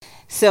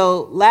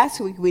So last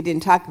week we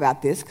didn't talk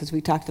about this because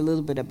we talked a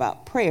little bit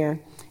about prayer,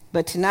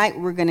 but tonight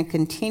we're going to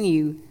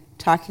continue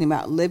talking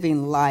about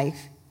living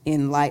life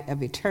in light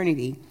of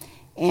eternity.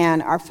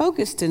 And our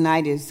focus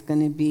tonight is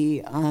going to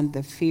be on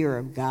the fear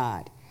of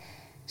God.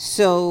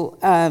 So,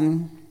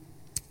 and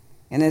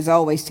as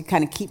always, to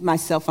kind of keep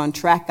myself on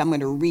track, I'm going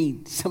to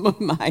read some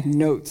of my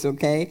notes,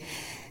 okay?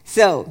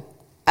 So,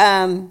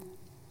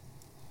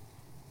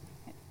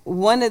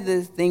 one of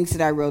the things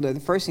that I wrote, or the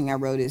first thing I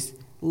wrote, is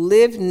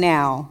live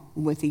now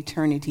with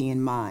eternity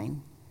in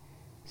mind.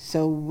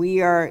 So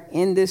we are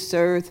in this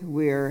earth,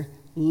 we're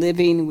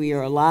living, we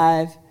are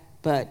alive,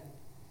 but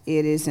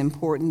it is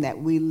important that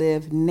we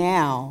live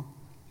now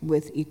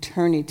with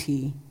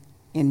eternity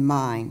in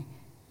mind.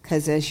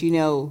 Because as you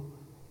know,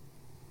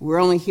 we're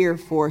only here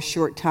for a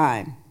short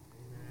time,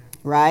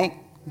 right?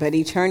 But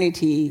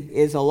eternity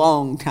is a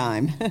long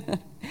time.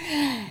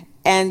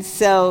 And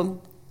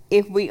so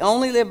if we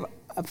only live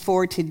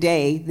for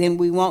today, then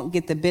we won't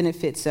get the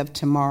benefits of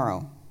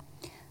tomorrow.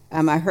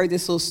 I heard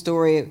this little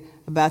story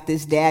about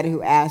this dad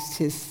who asked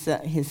his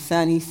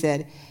son, he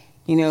said,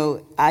 you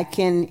know, I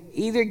can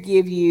either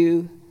give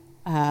you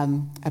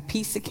a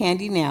piece of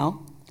candy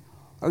now,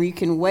 or you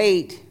can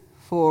wait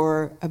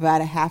for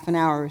about a half an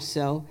hour or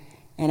so,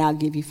 and I'll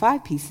give you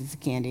 5 pieces of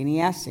candy. And he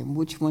asked him,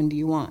 which one do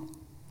you want?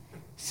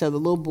 So the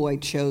little boy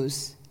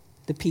chose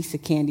the piece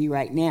of candy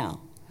right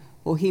now.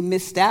 Well, he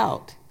missed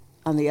out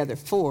on the other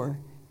 4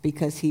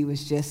 because he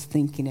was just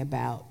thinking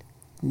about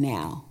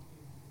now,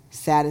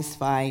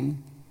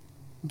 satisfying,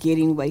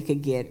 getting what he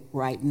could get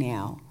right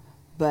now.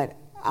 But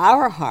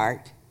our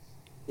heart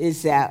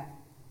is that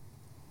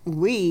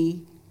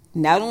we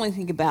not only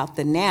think about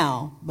the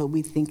now, but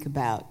we think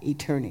about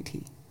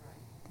eternity,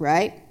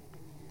 right?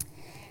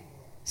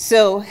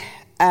 So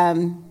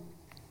in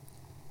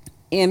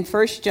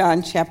 1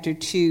 John chapter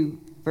 2,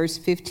 verse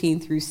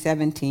 15 through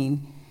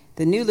 17,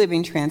 the New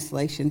Living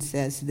Translation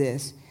says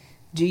this: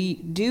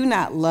 Do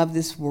not love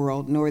this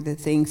world, nor the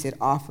things it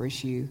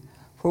offers you.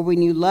 For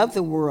when you love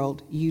the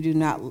world, you do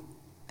not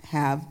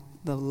have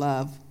the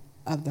love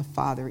of the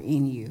Father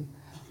in you.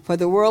 For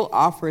the world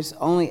offers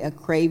only a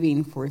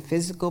craving for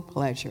physical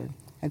pleasure,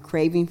 a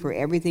craving for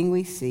everything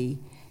we see,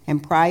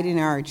 and pride in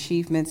our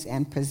achievements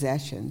and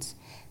possessions.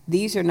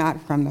 These are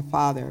not from the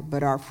Father,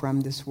 but are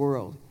from this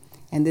world.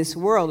 And this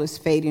world is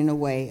fading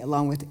away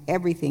along with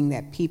everything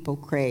that people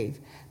crave.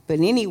 But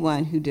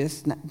anyone who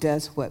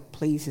does what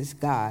pleases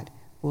God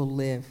will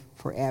live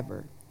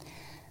forever.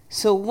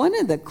 So one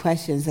of the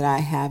questions that I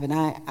have, and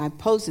I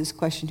pose this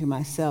question to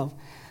myself,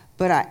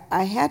 but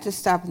I had to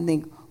stop and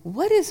think,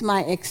 what is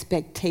my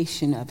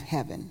expectation of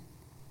heaven?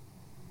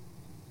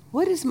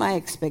 What is my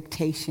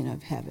expectation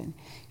of heaven?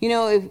 You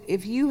know,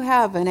 if you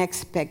have an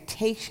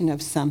expectation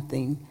of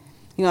something,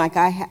 you know, like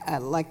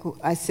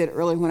I said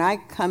earlier, when I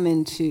come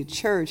into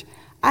church,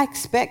 I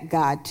expect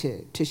God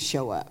to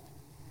show up.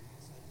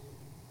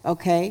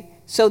 Okay?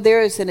 So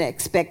there is an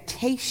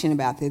expectation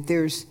about that.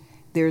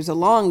 There's a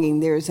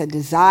longing, there's a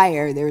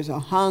desire, there's a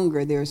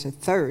hunger, there's a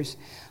thirst.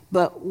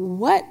 But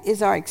what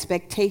is our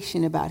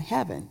expectation about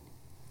heaven?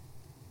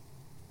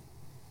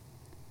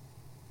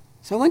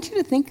 So I want you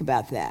to think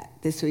about that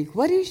this week.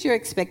 What is your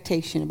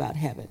expectation about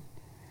heaven?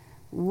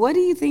 What do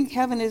you think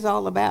heaven is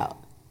all about?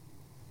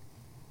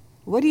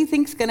 What do you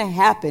think is going to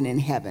happen in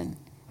heaven?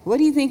 What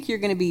do you think you're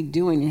going to be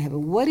doing in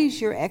heaven? What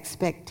is your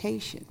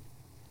expectation?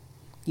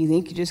 You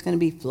think you're just going to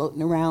be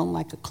floating around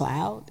like a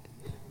cloud?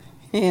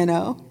 You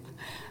know?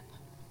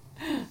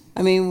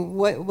 I mean,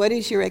 what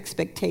is your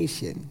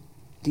expectation?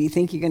 Do you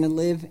think you're going to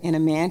live in a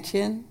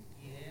mansion?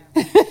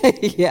 Yeah.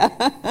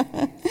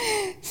 Yeah.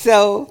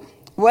 So,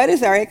 what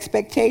is our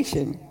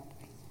expectation?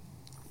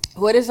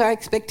 What is our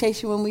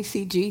expectation when we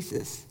see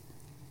Jesus?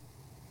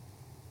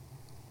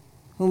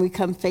 When we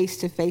come face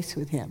to face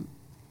with him?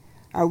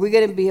 Are we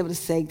going to be able to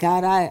say,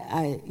 God,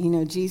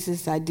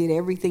 Jesus, I did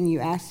everything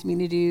you asked me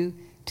to do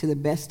to the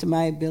best of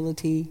my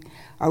ability?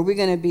 Are we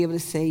going to be able to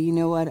say, you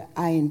know what,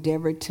 I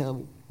endeavored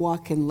to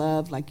walk in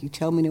love like you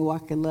told me to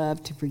walk in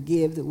love, to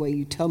forgive the way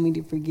you told me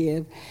to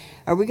forgive?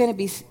 Are we going to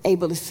be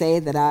able to say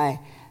that I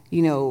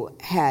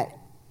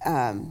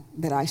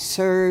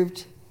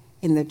served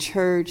in the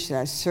church,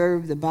 that I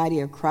served the body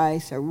of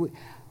Christ?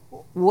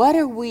 What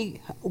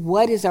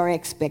is our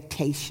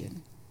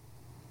expectation?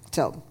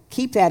 So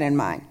keep that in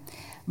mind.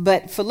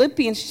 But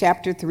Philippians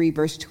chapter 3,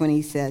 verse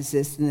 20 says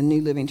this in the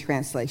New Living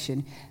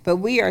Translation: But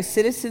we are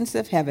citizens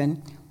of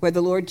heaven, where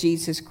the Lord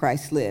Jesus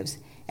Christ lives,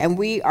 and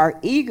we are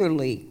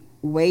eagerly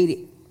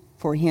waiting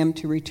for him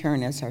to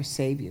return as our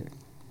Savior.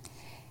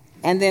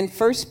 And then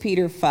 1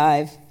 Peter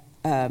 5,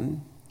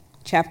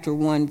 chapter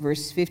 1,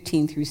 verse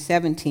 15 through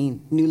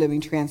 17, New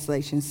Living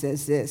Translation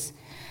says this: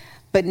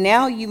 But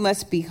now you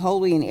must be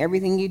holy in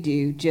everything you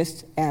do,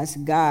 just as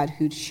God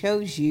who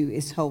chose you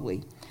is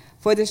holy.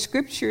 For the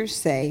scriptures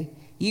say,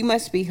 you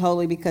must be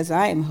holy because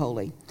I am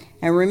holy.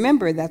 And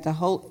remember that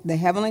the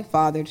Heavenly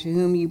Father to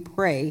whom you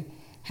pray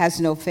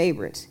has no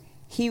favorites.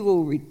 He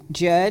will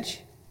judge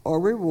or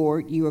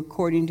reward you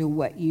according to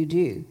what you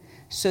do.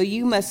 So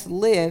you must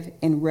live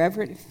in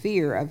reverent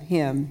fear of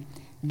him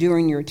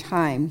during your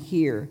time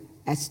here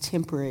as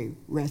temporary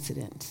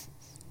residents.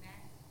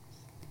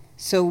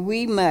 So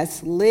we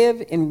must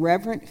live in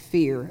reverent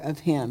fear of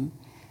him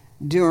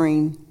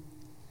during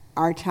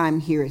our time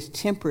here as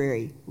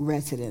temporary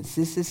residents.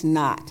 This is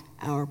not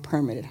our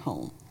permanent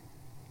home.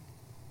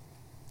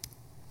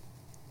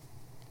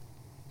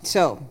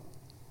 So,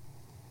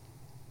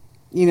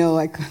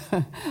 like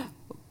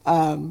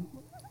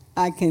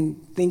I can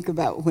think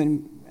about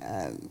when,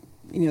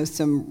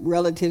 some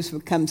relatives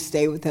would come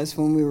stay with us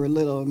when we were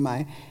little,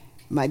 and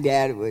my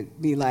dad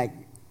would be like,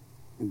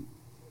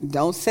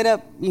 don't set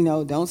up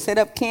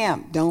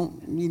camp.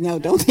 Don't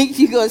think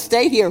you're going to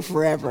stay here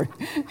forever.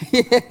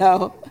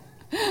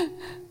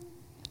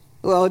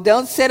 Well,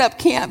 don't set up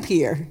camp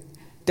here.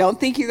 Don't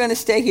think you're going to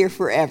stay here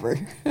forever.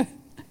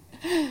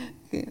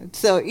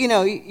 So,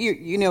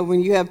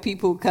 when you have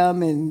people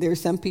come and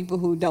there's some people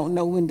who don't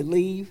know when to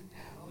leave.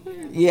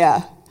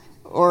 Yeah.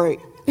 Or,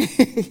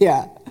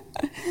 yeah.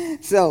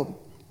 So,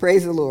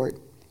 praise the Lord.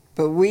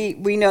 But we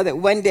know that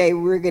one day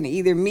we're going to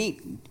either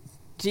meet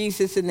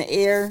Jesus in the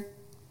air,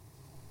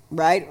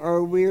 right?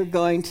 Or we're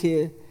going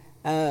to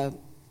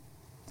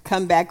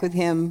come back with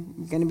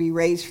him, going to be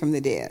raised from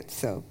the dead.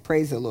 So,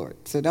 praise the Lord.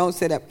 So, don't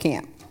set up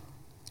camp.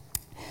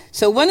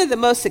 So one of the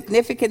most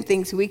significant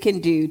things we can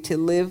do to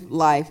live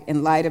life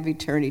in light of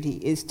eternity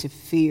is to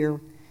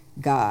fear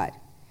God.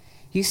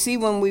 You see,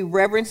 when we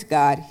reverence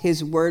God,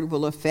 his word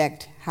will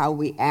affect how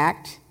we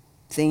act,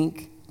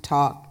 think,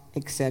 talk,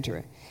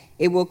 etc.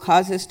 It will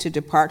cause us to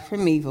depart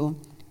from evil,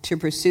 to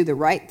pursue the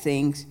right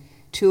things,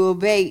 to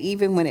obey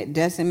even when it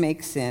doesn't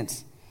make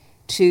sense,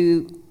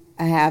 to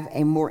have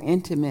a more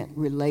intimate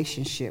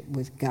relationship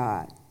with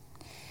God.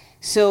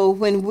 So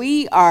when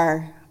we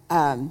are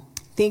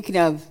thinking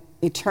of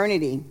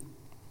eternity,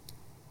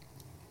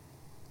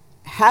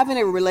 having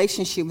a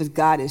relationship with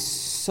God is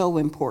so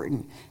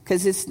important,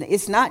 because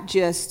it's not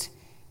just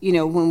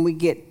when we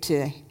get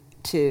to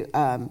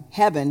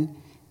heaven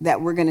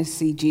that we're going to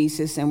see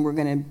Jesus and we're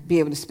going to be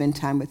able to spend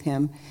time with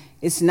him.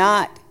 It's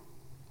not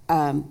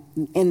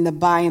in the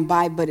by and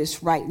by, but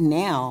it's right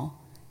now,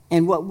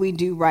 and what we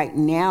do right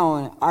now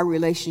and our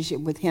relationship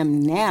with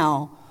him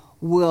now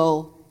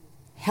will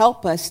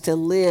help us to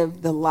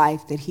live the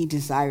life that he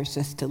desires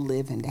us to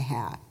live and to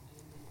have.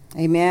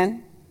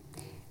 Amen?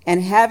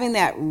 And having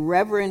that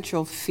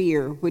reverential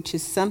fear, which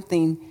is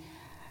something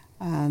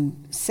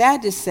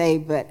sad to say,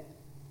 but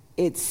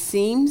it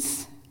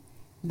seems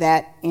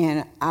that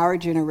in our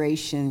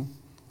generation,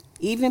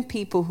 even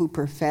people who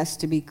profess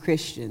to be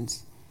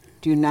Christians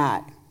do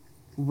not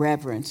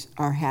reverence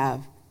or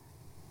have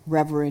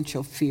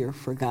reverential fear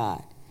for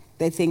God.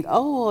 They think,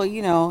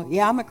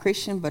 I'm a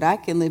Christian, but I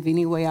can live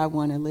any way I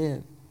want to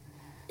live.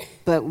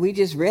 But we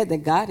just read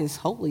that God is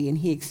holy and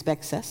he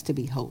expects us to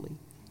be holy.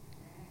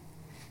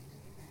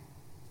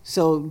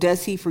 So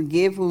does he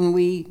forgive when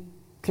we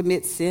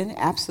commit sin?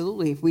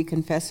 Absolutely. If we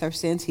confess our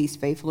sins, he's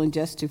faithful and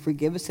just to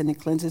forgive us and to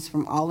cleanse us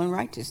from all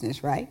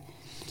unrighteousness, right?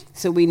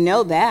 So we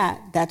know that.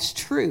 That's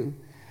true.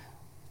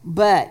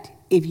 But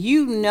if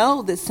you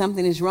know that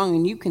something is wrong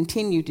and you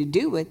continue to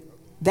do it,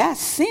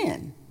 that's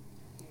sin.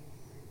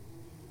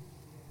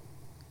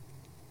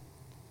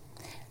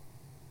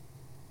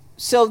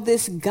 So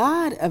this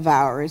God of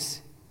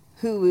ours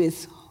who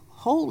is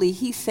holy,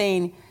 he's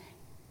saying,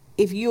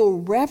 if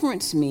you'll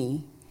reverence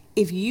me,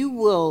 if you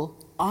will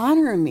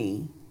honor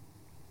me,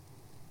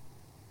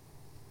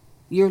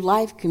 your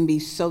life can be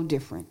so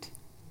different,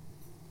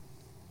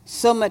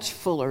 so much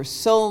fuller,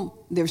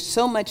 there's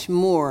so much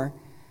more,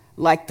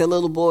 like the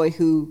little boy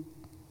who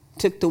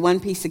took the one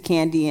piece of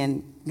candy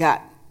and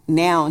got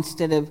now,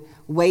 instead of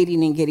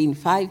waiting and getting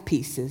 5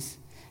 pieces,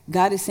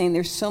 God is saying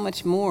there's so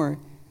much more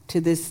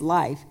to this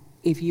life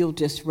if you'll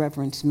just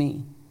reverence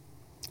me.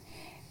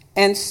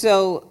 And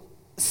so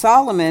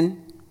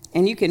Solomon,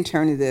 and you can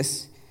turn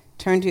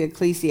to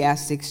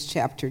Ecclesiastes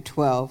chapter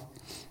 12.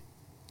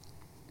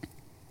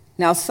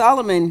 Now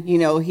Solomon,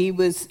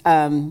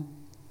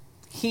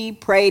 he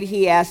prayed,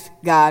 he asked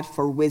God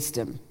for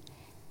wisdom,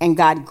 and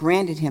God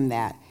granted him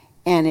that.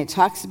 And it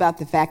talks about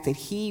the fact that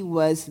he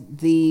was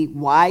the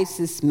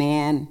wisest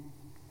man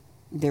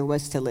there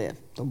was to live,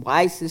 the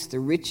wisest, the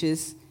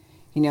richest.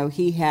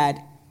 He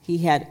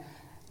had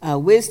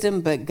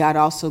wisdom, but God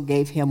also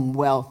gave him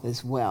wealth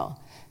as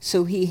well.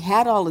 So he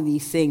had all of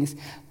these things.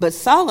 But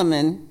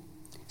Solomon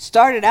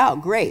started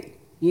out great.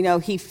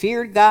 He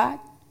feared God.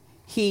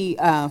 He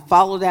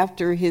followed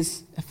after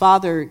his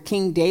father,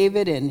 King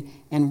David,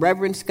 and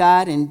reverenced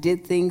God and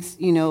did things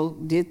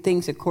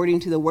according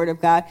to the word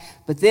of God.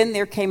 But then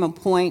there came a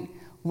point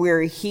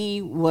where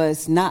he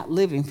was not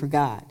living for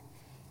God.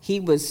 He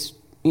was,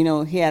 he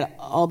had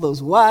all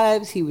those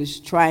wives. He was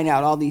trying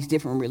out all these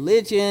different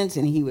religions,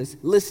 and he was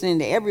listening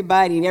to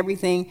everybody and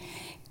everything.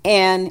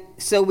 And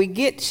so we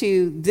get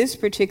to this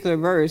particular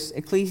verse,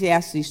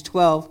 Ecclesiastes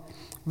 12,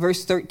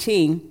 verse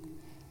 13.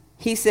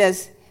 He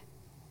says,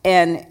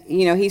 and,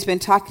 he's been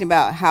talking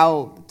about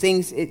how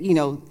things,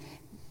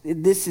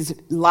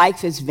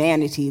 life is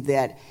vanity,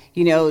 that,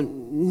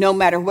 no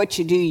matter what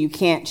you do, you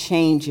can't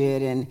change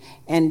it.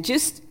 And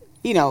just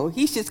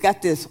he's just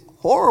got this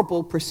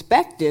horrible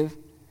perspective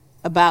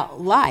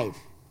about life.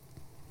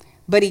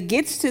 But he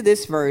gets to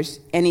this verse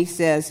and he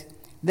says,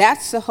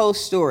 that's the whole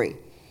story.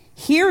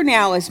 Here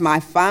now is my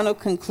final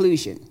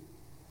conclusion.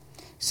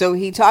 So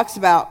he talks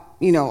about,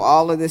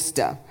 all of this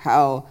stuff,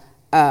 how,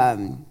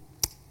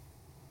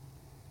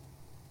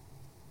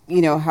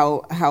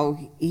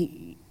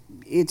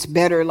 it's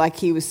better, like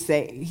he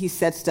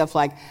said stuff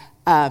like,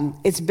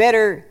 it's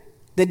better,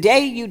 the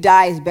day you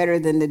die is better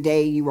than the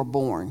day you were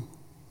born.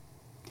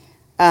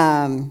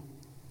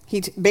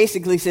 He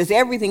basically says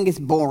everything is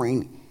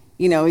boring.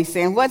 He's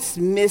saying what's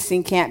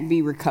missing can't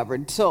be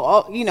recovered.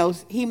 So,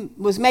 he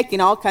was making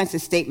all kinds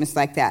of statements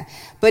like that.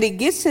 But he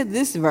gets to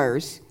this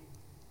verse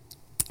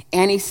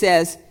and he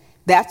says,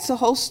 that's the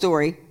whole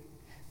story.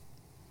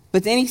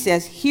 But then he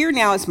says, here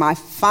now is my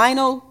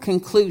final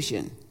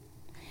conclusion.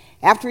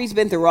 After he's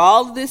been through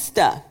all of this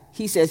stuff,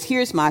 he says,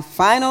 here's my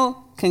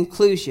final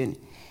conclusion.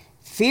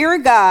 Fear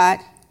God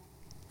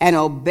and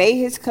obey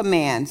his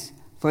commands,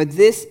 for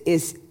this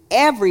is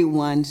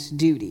everyone's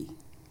duty.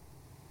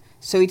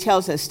 So he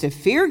tells us to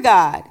fear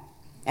God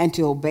and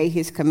to obey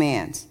his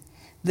commands.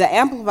 The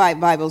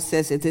Amplified Bible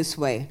says it this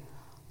way.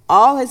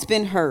 All has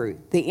been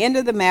heard. The end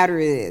of the matter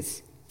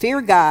is,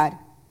 fear God,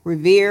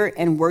 revere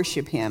and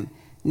worship him,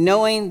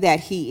 knowing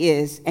that he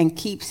is and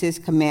keeps his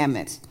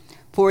commandments.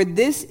 For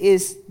this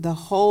is the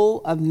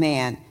whole of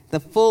man, the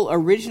full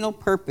original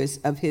purpose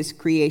of his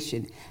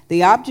creation,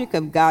 the object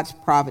of God's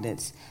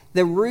providence,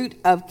 the root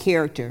of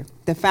character,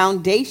 the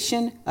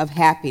foundation of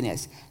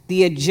happiness,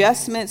 the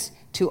adjustments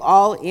to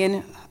all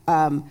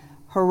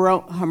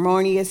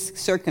harmonious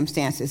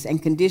circumstances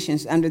and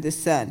conditions under the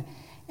sun,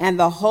 and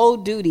the whole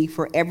duty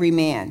for every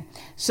man.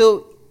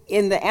 So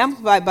in the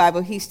Amplified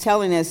Bible, he's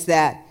telling us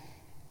that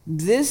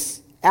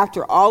this,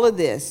 after all of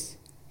this,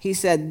 he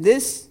said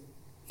this,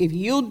 if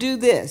you'll do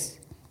this,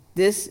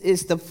 this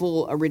is the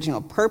full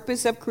original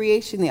purpose of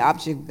creation, the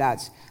object of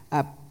God's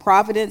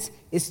providence.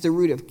 It's the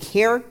root of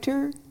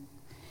character.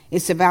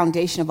 It's the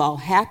foundation of all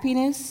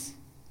happiness.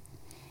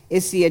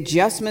 It's the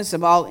adjustments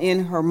of all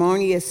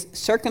inharmonious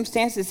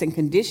circumstances and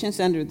conditions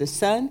under the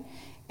sun.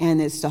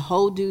 And it's the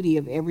whole duty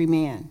of every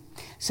man.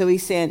 So he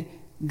said,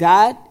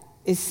 God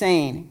is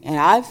saying, and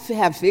I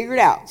have figured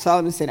out,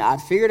 Solomon said,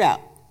 I've figured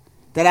out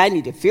that I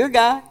need to fear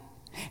God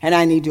and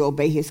I need to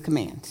obey his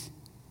commands.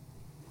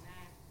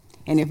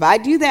 And if I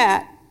do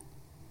that,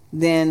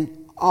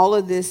 then all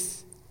of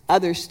this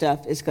other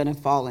stuff is going to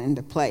fall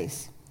into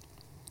place.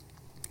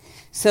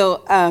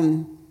 So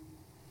I'm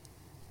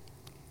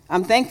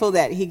thankful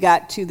that he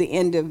got to the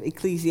end of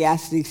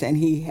Ecclesiastes and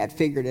he had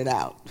figured it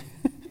out.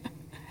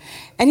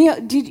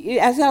 And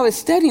as I was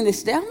studying this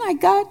today, I'm like,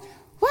 God,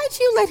 why'd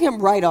you let him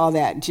write all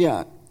that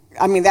junk?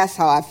 I mean, that's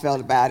how I felt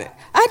about it.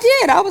 I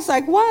did. I was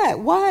like, why?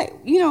 Why?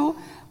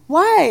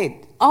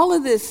 All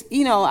of this,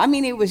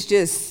 it was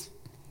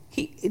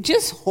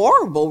just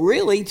horrible,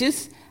 really. He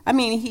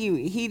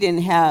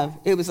didn't have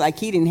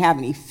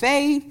any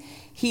faith.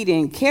 He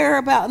didn't care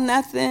about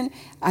nothing.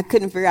 I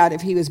couldn't figure out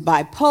if he was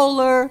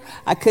bipolar.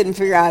 I couldn't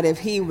figure out if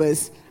he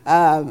was,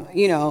 had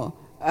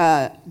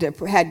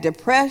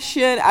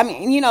depression.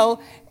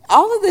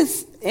 All of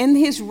this in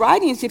his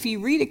writings, if you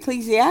read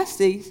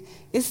Ecclesiastes,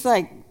 it's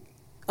like,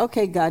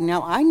 okay, God,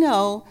 now I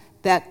know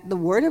that the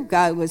word of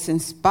God was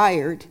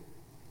inspired.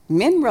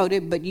 Men wrote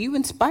it, but you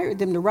inspired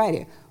them to write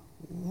it.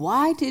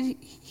 Why did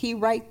he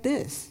write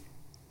this?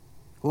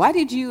 Why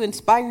did you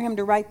inspire him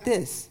to write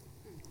this?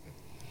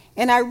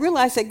 And I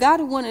realized that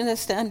God wanted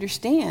us to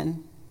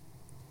understand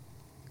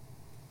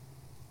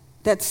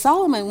that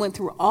Solomon went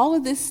through all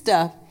of this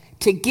stuff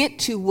to get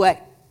to what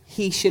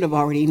he should have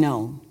already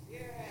known.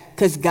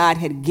 Because God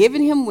had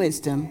given him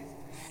wisdom.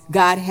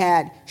 God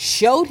had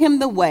showed him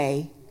the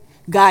way.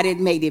 God had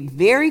made it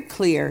very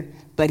clear,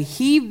 but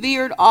he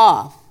veered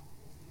off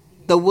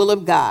the will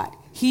of God.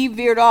 He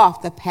veered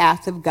off the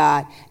path of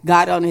God,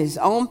 got on his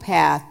own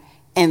path,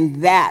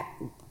 and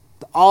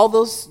all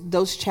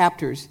those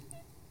chapters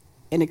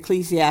in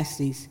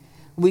Ecclesiastes,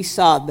 we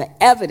saw the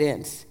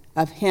evidence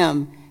of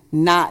him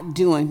not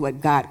doing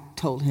what God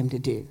told him to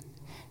do.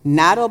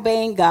 Not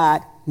obeying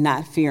God,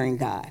 not fearing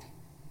God.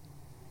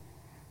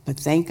 But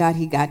thank God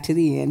he got to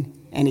the end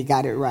and he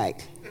got it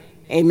right.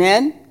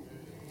 Amen?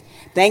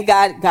 Thank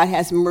God God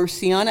has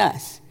mercy on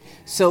us.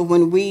 So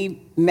when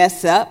we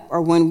mess up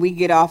or when we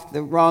get onto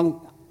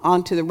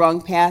the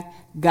wrong path,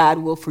 God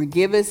will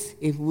forgive us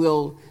if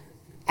we'll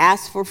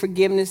ask for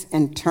forgiveness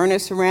and turn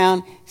us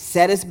around,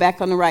 set us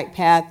back on the right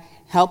path,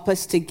 help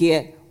us to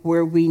get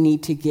where we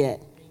need to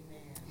get.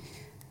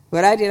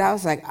 What I did, I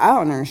was like, I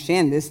don't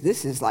understand this.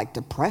 This is like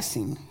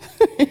depressing.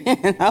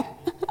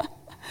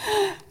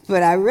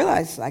 But I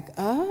realized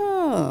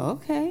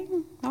okay,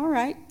 all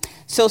right.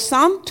 So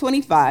Psalm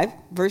 25,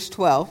 verse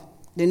 12,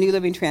 the New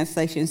Living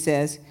Translation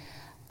says,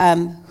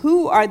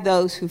 who are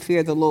those who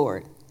fear the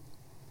Lord?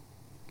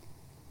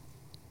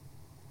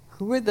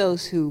 Who are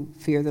those who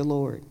fear the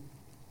Lord?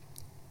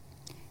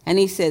 And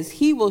he says,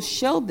 he will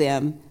show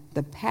them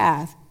the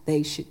path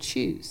they should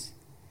choose.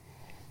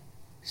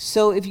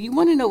 So if you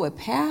want to know what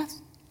path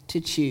to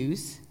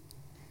choose,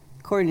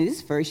 according to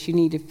this verse, you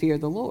need to fear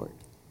the Lord,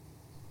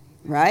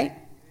 right?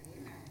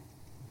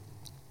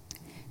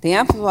 The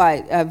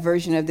Amplified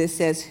version of this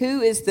says,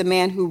 who is the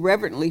man who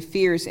reverently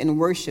fears and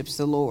worships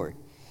the Lord?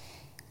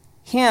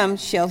 Him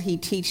shall he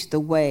teach the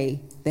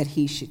way that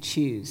he should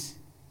choose.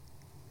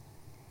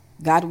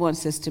 God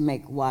wants us to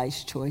make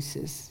wise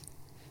choices.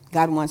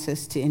 God wants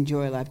us to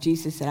enjoy life.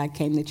 Jesus said, I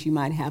came that you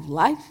might have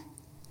life,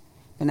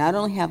 but not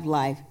only have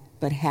life,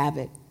 but have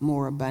it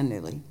more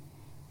abundantly.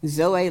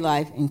 Zoe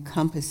life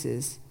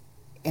encompasses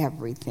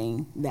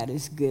everything that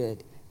is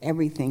good,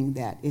 everything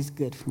that is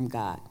good from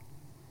God.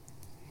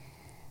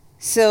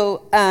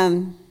 So,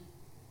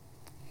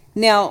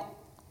 now,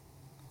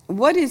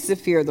 what is the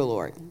fear of the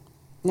Lord?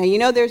 Now, you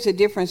know there's a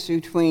difference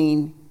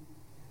between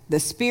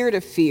the spirit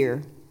of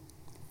fear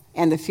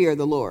and the fear of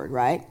the Lord,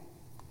 right?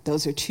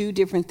 Those are two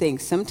different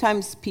things.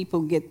 Sometimes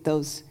people get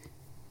those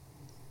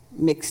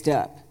mixed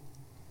up.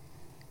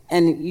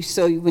 And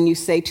so when you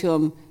say to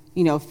them,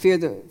 you know,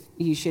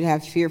 you should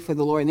have fear for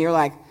the Lord, and they're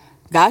like,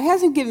 God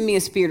hasn't given me a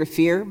spirit of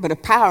fear, but a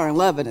power and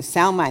love and a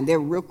sound mind. They're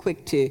real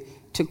quick to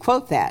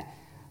quote that.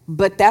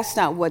 But that's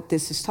not what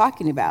this is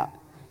talking about,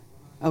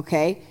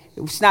 okay?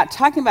 It's not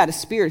talking about a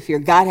spirit of fear.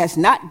 God has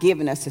not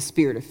given us a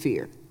spirit of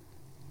fear.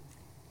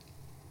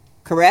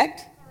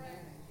 Correct?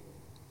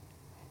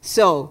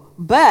 So,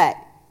 but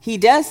he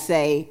does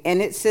say,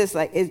 and it says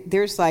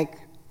there's I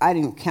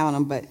didn't count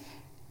them, but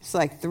it's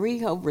like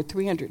over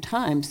 300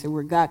 times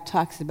where God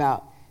talks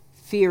about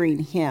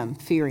fearing him,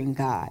 fearing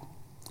God.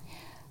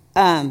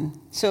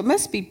 So it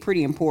must be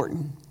pretty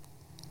important.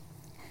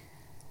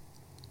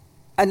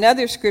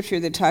 Another scripture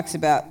that talks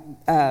about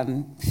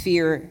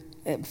fear,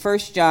 1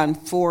 John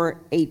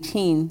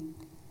 4:18,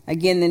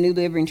 again, the New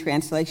Living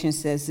Translation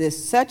says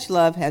this, such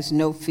love has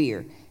no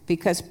fear,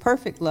 because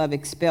perfect love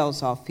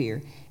expels all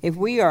fear. If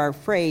we are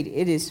afraid,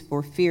 it is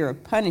for fear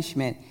of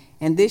punishment,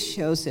 and this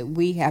shows that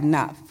we have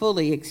not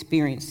fully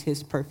experienced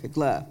his perfect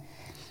love.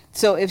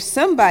 So if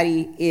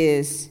somebody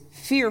is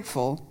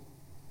fearful,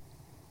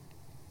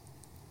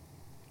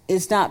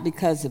 it's not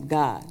because of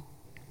God.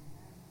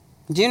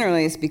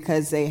 Generally, it's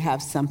because they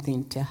have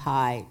something to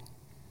hide.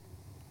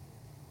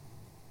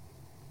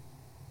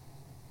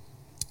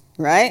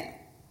 Right?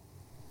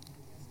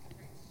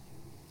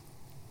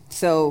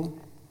 So,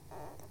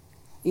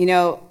 you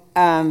know,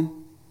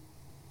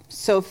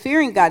 so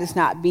fearing God is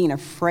not being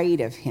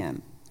afraid of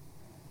him.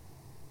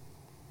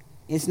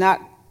 It's not,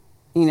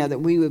 you know, that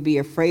we would be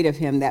afraid of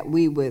him, that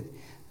we would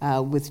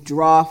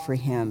withdraw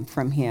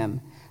from him.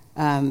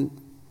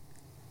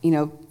 You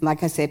know,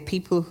 like I said,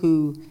 people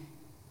who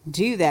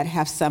do that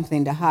have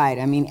something to hide.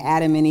 I mean,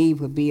 Adam and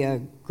Eve would be a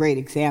great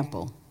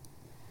example.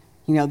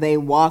 You know, they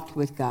walked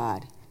with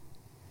God.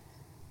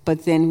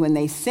 But then when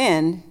they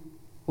sinned,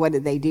 what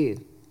did they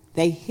do?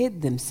 They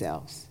hid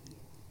themselves.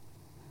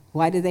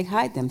 Why did they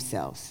hide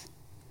themselves?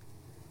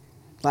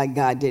 Like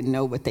God didn't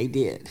know what they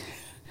did.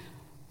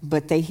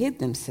 But they hid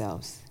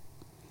themselves.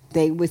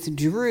 They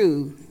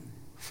withdrew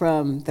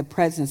from the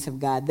presence of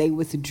God. They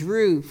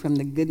withdrew from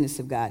the goodness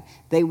of God.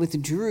 They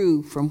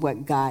withdrew from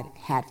what God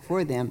had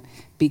for them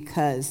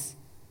because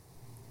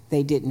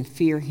they didn't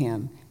fear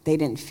him. They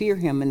didn't fear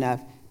him enough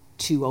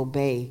to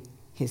obey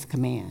his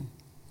command,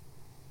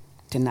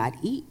 to not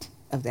eat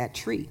of that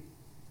tree.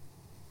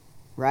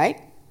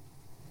 Right?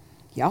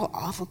 Y'all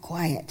awful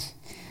quiet.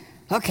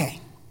 Okay.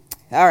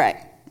 All right.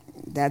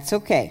 That's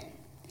okay.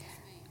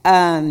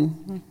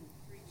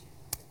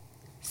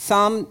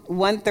 Psalm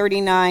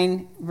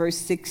 139, verse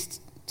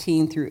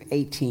 16 through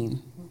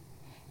 18.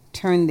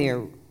 Turn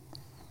there.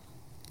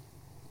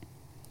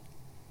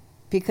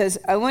 Because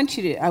I want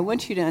you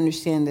to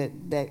understand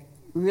that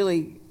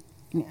really,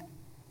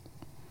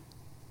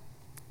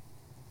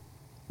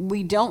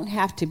 we don't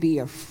have to be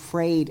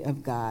afraid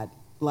of God.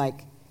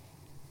 Like,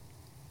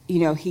 you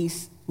know,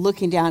 he's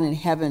looking down in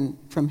heaven,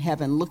 from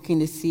heaven, looking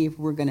to see if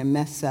we're going to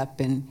mess up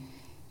and,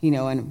 you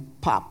know, and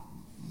bop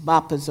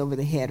us over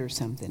the head or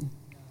something.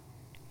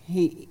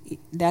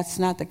 That's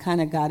not the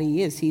kind of God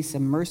he is. He's a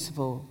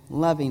merciful,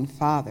 loving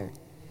Father.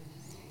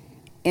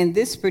 In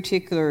this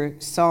particular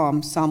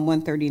psalm, Psalm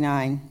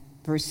 139,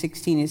 verse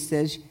 16, it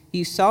says,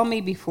 you saw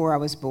me before I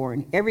was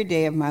born. Every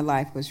day of my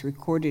life was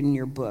recorded in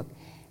your book.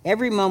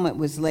 Every moment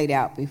was laid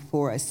out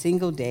before a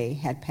single day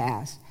had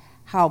passed.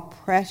 How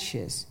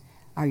precious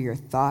are your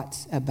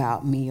thoughts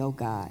about me, O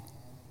God.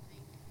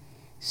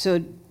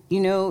 So,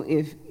 you know,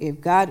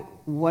 if God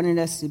wanted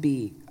us to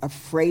be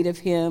afraid of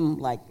him,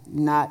 like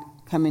not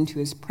come into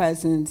his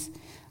presence,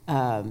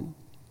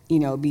 you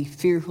know, be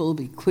fearful,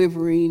 be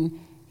quivering,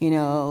 you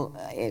know,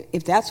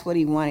 if that's what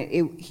he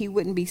wanted, he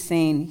wouldn't be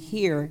saying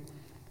here,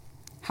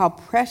 how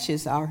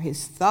precious are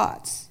his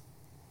thoughts.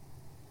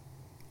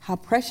 How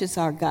precious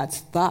are God's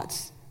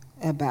thoughts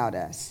about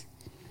us.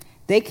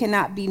 They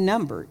cannot be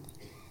numbered.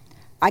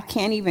 I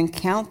can't even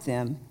count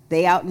them.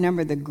 They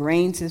outnumber the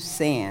grains of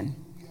sand.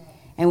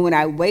 And when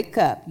I wake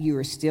up, you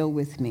are still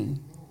with me.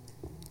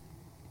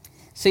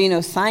 So, you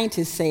know,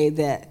 scientists say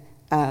that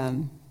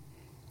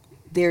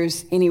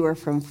there's anywhere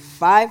from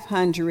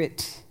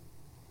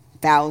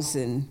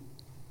 500,000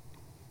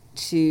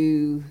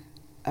 to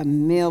a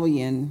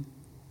million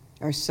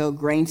or so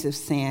grains of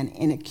sand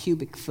in a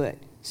cubic foot.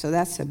 So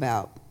that's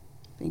about,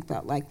 think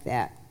about like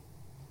that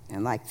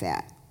and like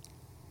that.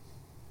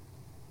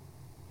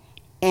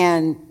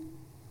 And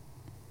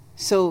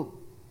so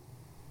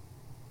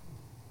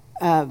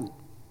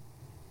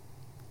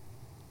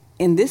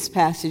in this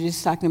passage,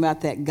 it's talking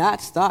about that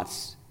God's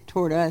thoughts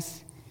toward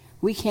us,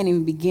 we can't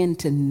even begin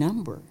to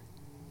number.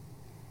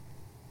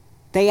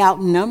 They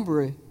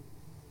outnumber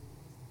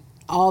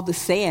all the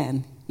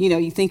sand. You know,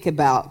 you think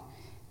about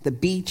the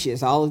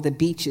beaches, all of the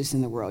beaches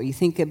in the world. You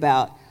think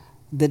about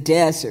the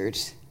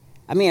deserts.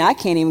 I mean, I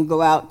can't even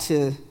go out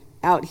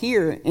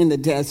here in the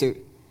desert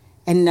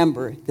and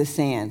number the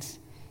sands.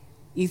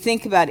 You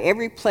think about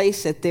every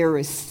place that there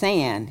is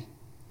sand,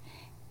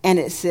 and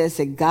it says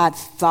that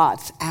God's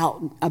thoughts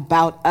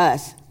about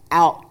us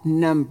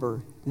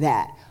outnumber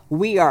that.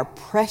 We are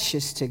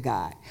precious to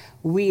God.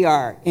 We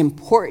are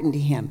important to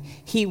him.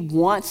 He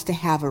wants to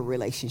have a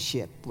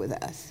relationship with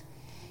us.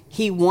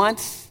 He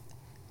wants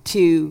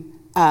to,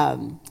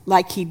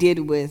 like he did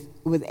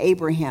with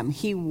Abraham,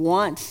 he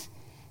wants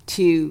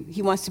to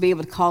be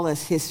able to call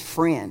us his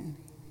friend.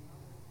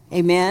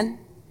 Amen?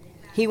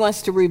 He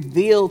wants to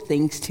reveal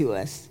things to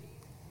us.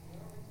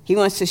 He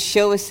wants to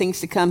show us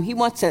things to come. He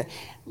wants to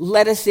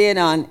let us in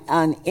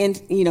on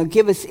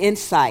give us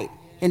insight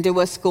into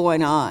what's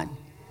going on.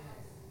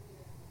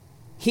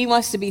 He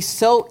wants to be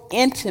so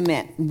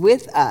intimate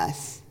with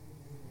us.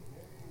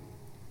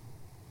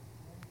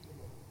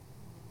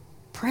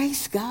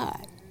 Praise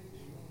God.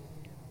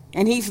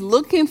 And he's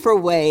looking for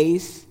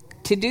ways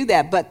to do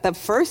that. But the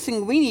first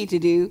thing we need to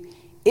do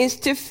is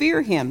to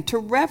fear him, to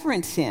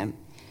reverence him,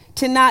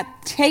 to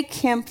not take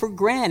him for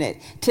granted,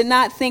 to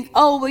not think,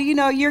 oh, well,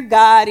 you're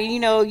God,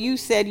 and, you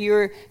said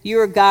you're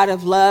a God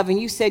of love, and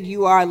you said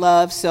you are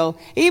love. So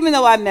even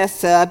though I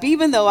mess up,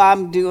 even though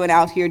I'm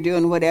out here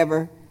doing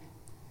whatever,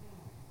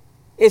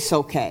 it's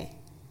okay.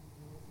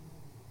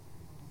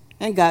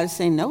 And God is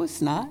saying, no,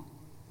 it's not.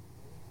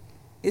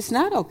 It's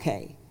not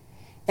okay.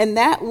 And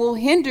that will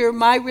hinder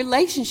my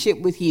relationship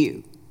with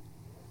you.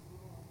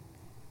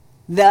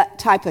 That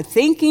type of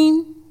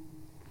thinking,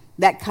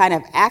 that kind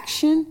of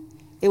action,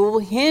 it will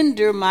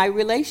hinder my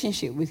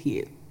relationship with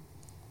you.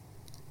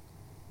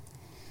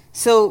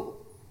 So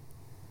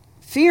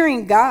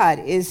fearing God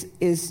is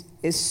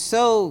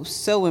so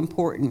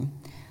important.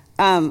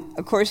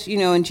 Of course,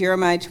 in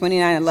Jeremiah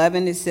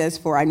 29:11, it says,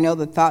 for I know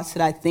the thoughts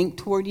that I think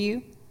toward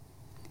you,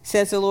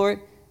 says the Lord,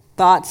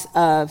 thoughts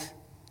of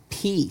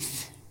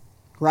peace,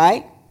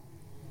 right?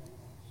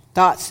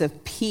 Thoughts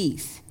of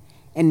peace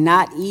and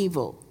not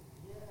evil.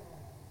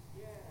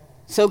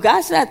 So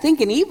God's not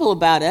thinking evil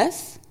about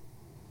us,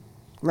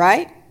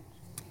 right?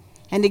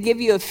 And to give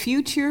you a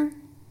future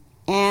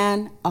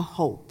and a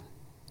hope.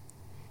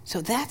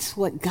 So that's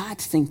what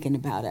God's thinking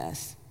about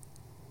us.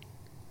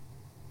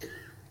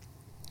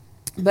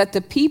 But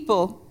the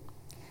people,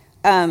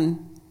 let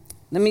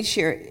me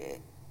share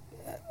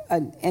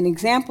an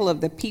example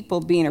of the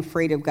people being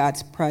afraid of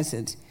God's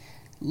presence.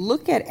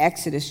 Look at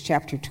Exodus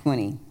chapter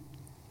 20.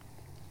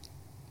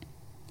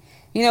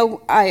 You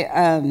know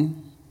how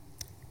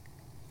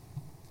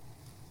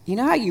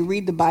you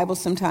read the Bible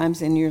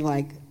sometimes and you're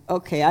like,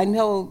 okay, I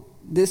know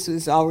this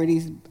was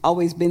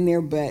always been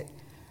there, but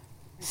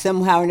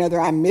somehow or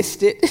another I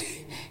missed it.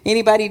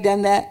 Anybody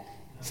done that?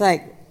 It's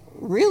like,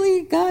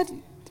 really, God?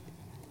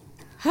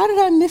 How did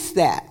I miss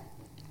that?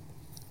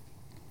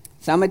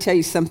 So I'm going to tell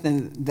you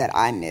something that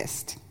I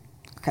missed.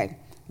 Okay,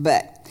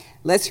 but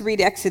let's read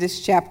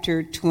Exodus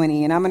chapter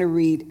 20, and I'm going to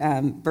read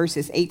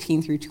verses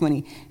 18 through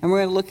 20, and we're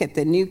going to look at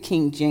the New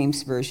King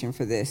James Version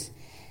for this.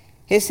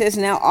 It says,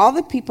 now all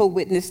the people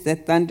witnessed the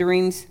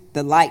thunderings,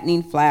 the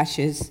lightning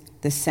flashes,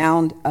 the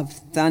sound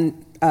of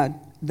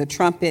the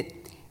trumpet,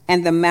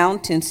 and the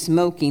mountain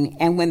smoking.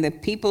 And when the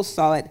people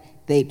saw it,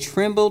 they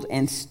trembled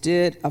and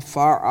stood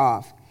afar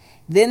off.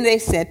 Then they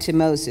said to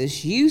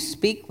Moses, you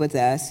speak with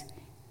us,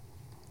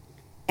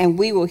 and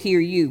we will hear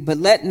you, but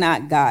let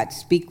not God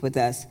speak with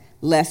us,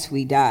 lest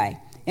we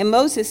die. And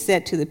Moses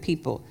said to the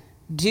people,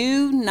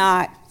 do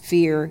not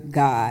fear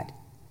God.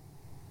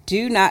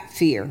 Do not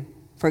fear,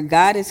 for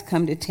God has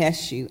come to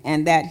test you,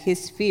 and that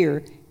his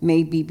fear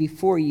may be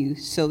before you,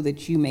 so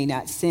that you may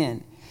not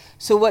sin.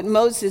 So what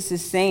Moses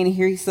is saying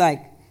here, he's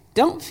like,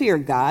 don't fear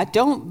God.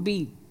 Don't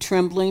be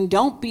trembling.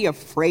 Don't be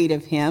afraid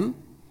of him.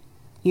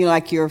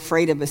 Like you're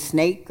afraid of a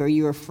snake, or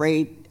you're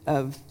afraid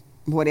of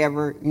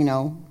whatever,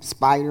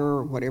 spider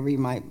or whatever you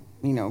might,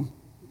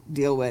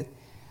 deal with.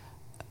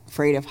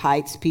 Afraid of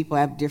heights. People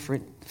have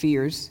different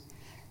fears.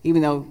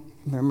 Even though,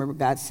 remember,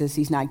 God says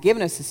he's not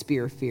given us a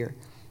spirit of fear.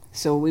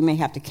 So we may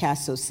have to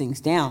cast those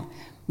things down.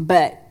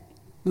 But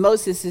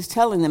Moses is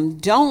telling them,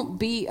 don't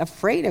be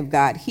afraid of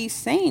God.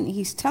 He's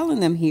telling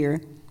them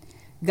here,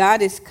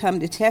 God has come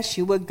to test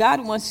you. What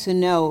God wants to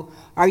know,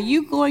 are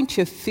you going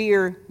to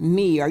fear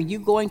me? Are you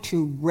going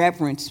to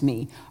reverence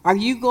me? Are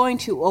you going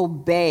to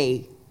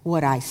obey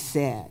what I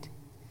said?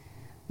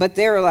 But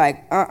they were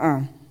like,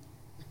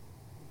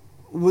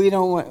 we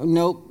don't want,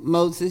 nope,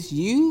 Moses,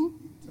 you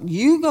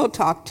go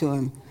talk to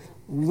him.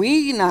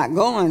 We not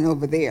going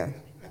over there.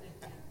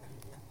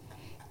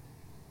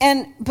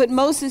 But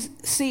Moses,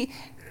 see,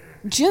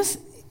 just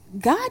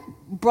God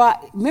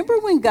remember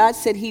when God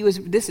said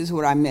this is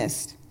what I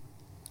missed.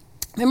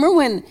 Remember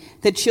when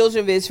the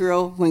children of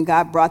Israel, when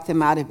God brought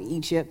them out of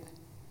Egypt?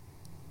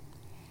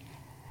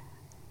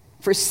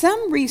 For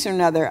some reason or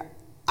another,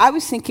 I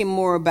was thinking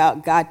more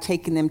about God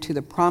taking them to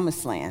the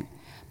promised land.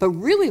 But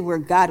really where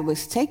God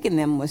was taking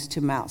them was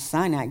to Mount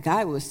Sinai.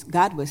 God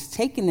was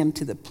taking them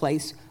to the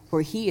place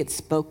where he had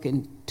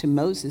spoken to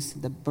Moses,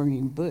 the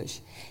burning bush.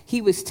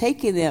 He was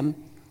taking them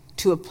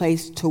to a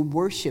place to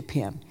worship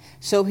him.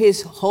 So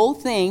his whole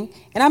thing,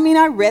 and I mean,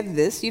 I read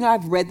this,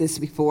 I've read this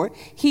before.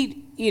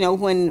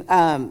 When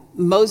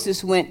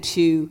Moses went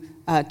to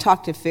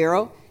talk to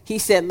Pharaoh, he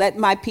said, let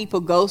my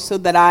people go so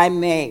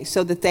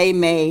that they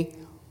may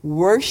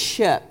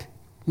worship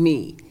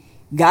me.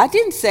 God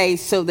didn't say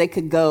so they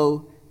could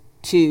go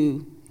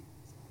to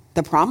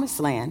the promised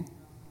land.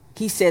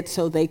 He said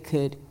so they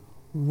could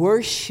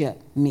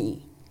worship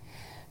me.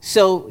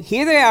 So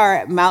here they are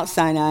at Mount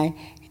Sinai,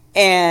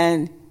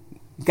 and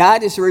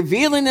God is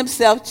revealing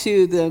himself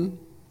to them.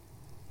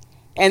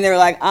 And they're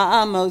like,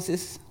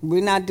 Moses,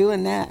 we're not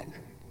doing that.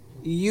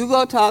 You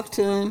go talk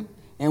to him,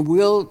 and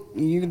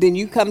then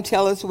you come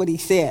tell us what he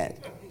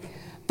said.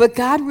 But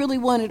God really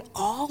wanted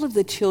all of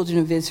the children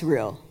of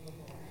Israel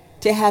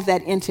to have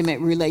that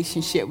intimate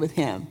relationship with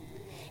him.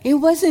 It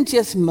wasn't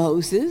just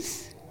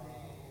Moses. It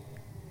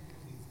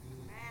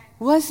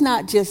was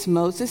not just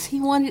Moses. He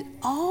wanted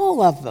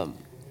all of them.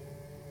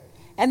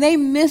 And they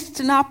missed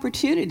an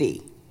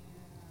opportunity.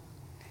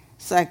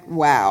 It's like,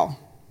 wow.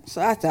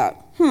 So I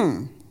thought,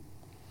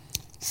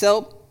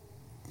 So,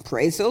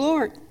 praise the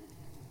Lord.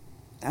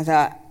 I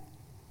thought,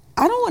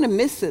 I don't want to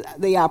miss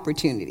the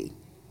opportunity.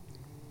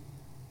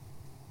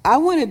 I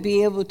want to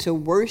be able to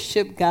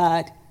worship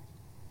God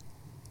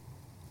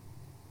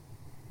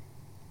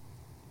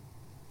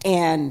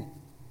and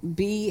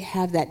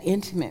have that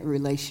intimate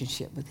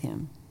relationship with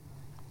him.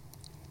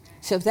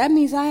 So if that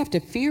means I have to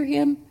fear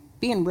him,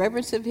 be in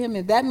reverence of him,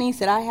 if that means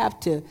that I have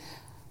to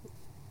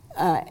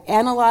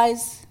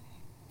analyze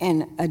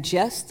and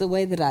adjust the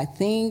way that I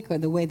think or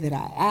the way that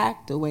I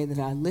act, the way that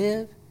I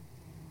live,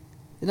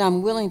 then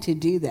I'm willing to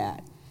do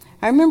that.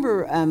 I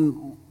remember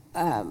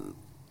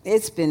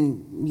it's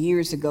been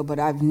years ago, but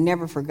I've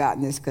never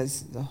forgotten this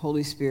because the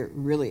Holy Spirit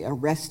really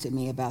arrested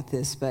me about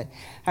this. But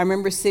I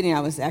remember I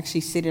was actually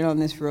sitting on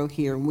this row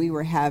here, and we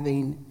were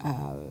having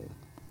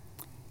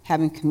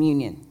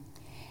communion.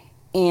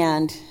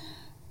 And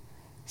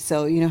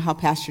so, how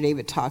Pastor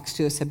David talks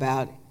to us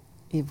about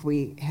if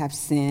we have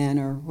sin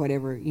or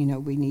whatever, if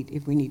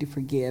we need to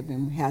forgive,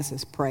 and has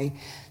us pray.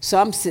 So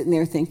I'm sitting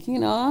there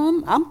thinking,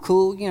 I'm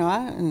cool,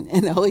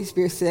 and the Holy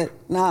Spirit said,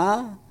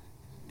 nah.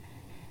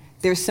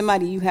 There's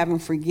somebody you haven't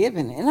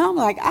forgiven. And I'm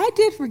like, I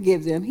did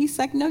forgive them. He's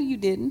like, no, you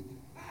didn't.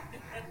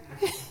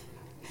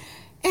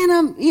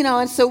 And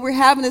and so we're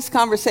having this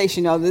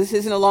conversation. No, this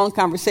isn't a long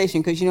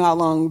conversation because you know how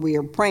long we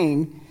are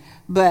praying.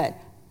 But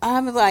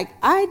I'm like,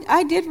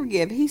 I did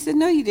forgive. He said,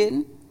 no, you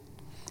didn't.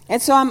 And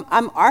so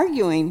I'm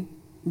arguing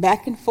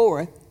back and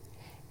forth.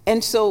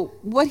 And so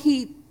what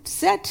he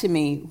said to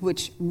me,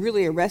 which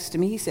really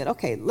arrested me, he said,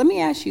 okay, let me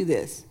ask you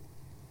this.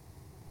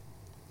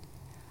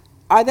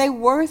 Are they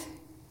worth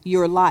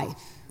your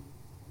life?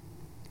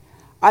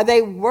 Are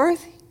they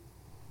worth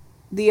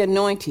the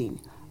anointing?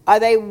 Are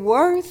they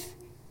worth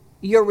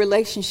your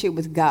relationship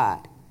with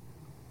God?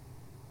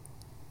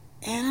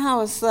 And I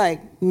was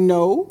like,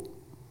 no.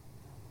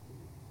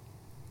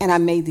 And I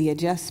made the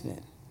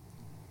adjustment.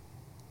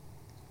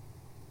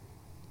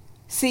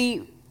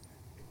 See,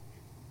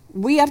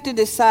 we have to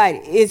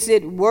decide, is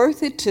it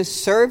worth it to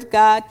serve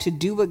God, to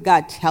do what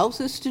God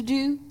tells us to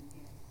do?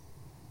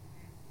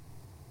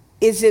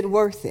 Is it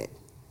worth it?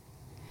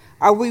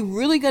 Are we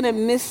really going to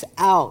miss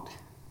out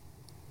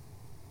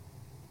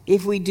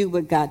if we do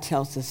what God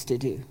tells us to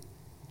do?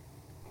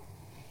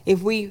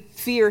 If we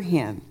fear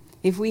him,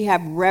 if we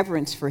have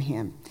reverence for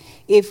him,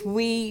 if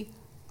we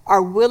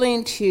are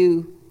willing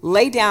to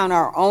lay down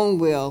our own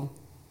will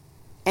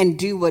and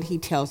do what he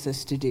tells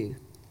us to do,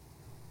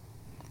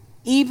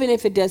 even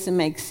if it doesn't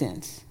make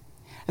sense.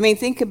 I mean,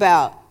 think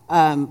about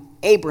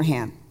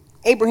Abraham.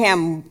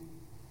 Abraham,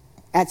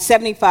 at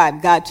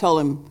 75, God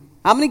told him,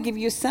 I'm going to give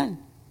you a son.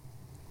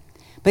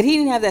 But he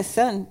didn't have that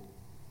son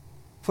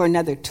for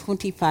another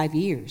 25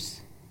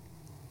 years.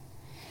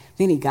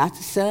 Then he got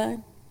the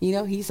son.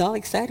 He's all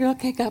excited.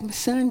 Okay, got my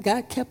son.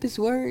 God kept his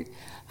word.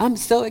 I'm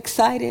so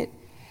excited.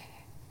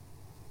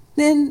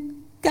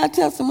 Then God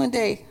tells him one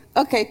day,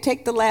 okay,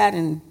 take the lad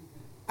and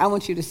I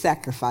want you to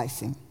sacrifice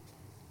him.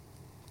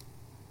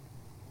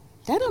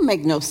 That don't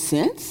make no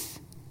sense.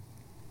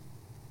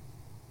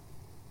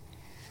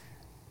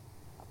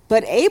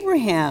 But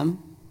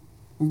Abraham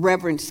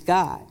reverenced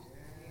God.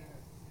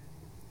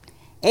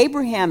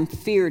 Abraham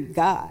feared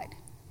God.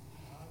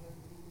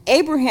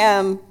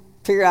 Abraham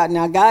figured out,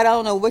 now, God, I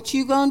don't know what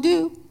you're going to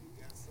do,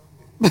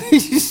 but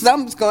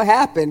something's going to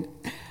happen.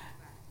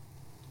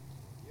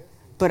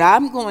 but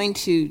I'm going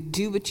to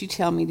do what you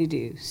tell me to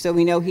do. So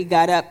we know he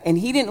got up, and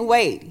he didn't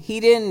wait. He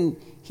didn't,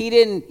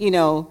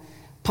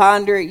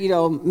 ponder it.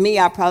 Me,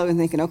 I probably was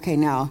thinking, okay,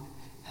 now,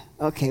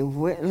 okay,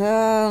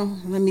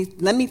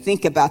 let me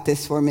think about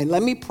this for a minute.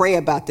 Let me pray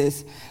about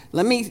this.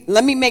 Let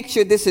me make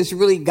sure this is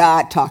really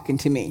God talking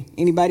to me.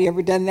 Anybody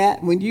ever done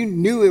that? When you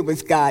knew it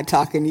was God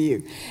talking to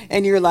you,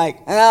 and you're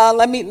like,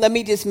 let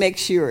me just make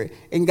sure,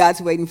 and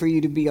God's waiting for you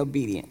to be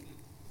obedient.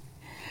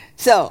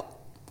 So,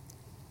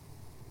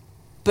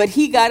 but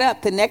he got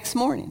up the next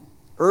morning,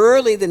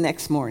 early the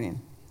next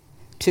morning,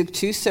 took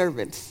 2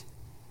 servants,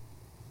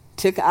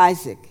 took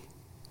Isaac,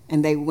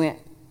 and they went.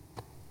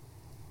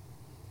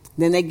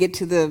 Then they get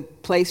to the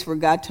place where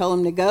God told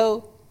him to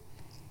go.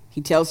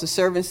 He tells the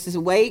servants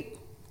to wait.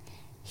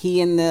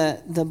 He and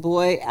the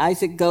boy,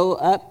 Isaac, go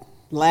up,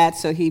 lad,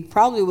 so he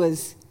probably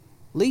was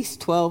at least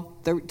 12,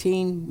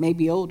 13,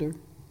 maybe older.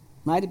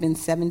 Might have been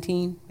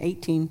 17,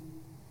 18.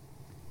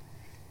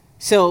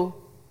 So,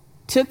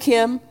 took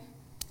him,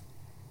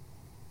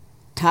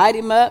 tied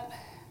him up,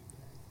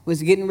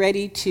 was getting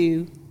ready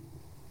to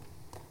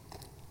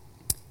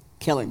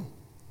kill him.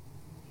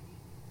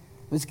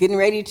 Was getting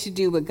ready to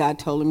do what God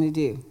told him to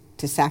do,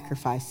 to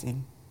sacrifice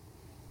him.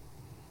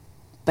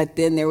 But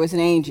then there was an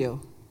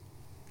angel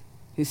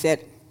who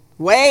said,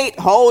 wait,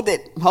 hold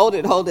it.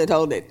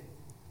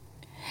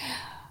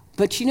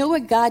 But you know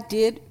what God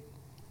did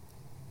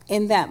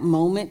in that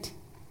moment?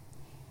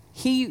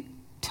 He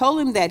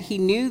told him that he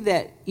knew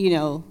that,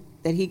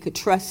 that he could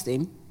trust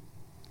him.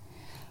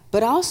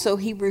 But also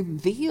he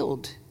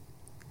revealed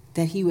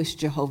that he was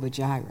Jehovah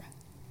Jireh.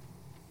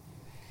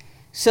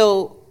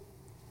 So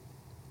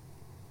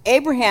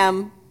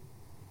Abraham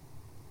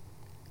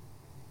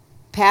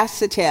passed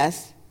the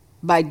test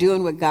by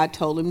doing what God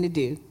told him to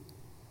do.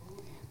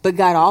 But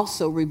God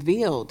also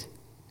revealed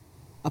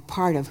a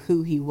part of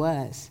who he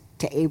was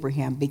to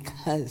Abraham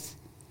because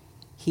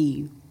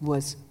he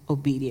was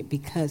obedient,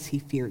 because he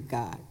feared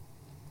God.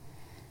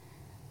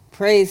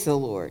 Praise the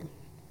Lord.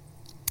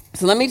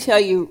 So let me tell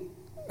you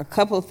a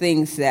couple of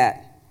things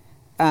that,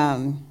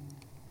 some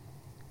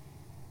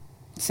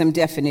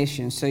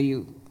definitions, so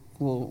you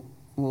will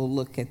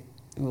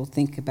we'll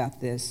think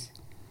about this.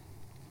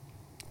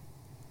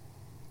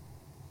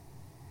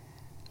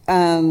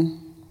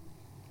 In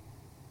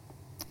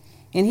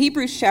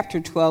Hebrews chapter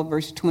 12,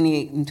 verse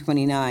 28 and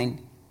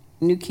 29,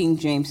 New King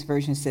James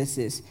Version says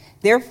this: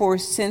 therefore,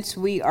 since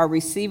we are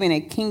receiving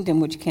a kingdom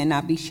which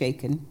cannot be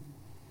shaken,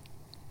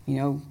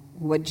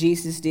 what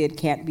Jesus did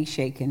can't be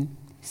shaken,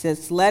 it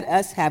says, let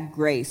us have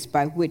grace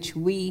by which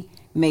we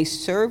may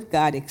serve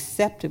God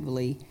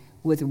acceptably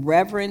with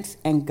reverence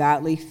and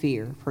godly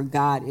fear, for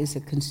God is a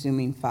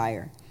consuming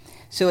fire.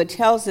 So it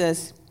tells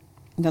us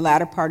in the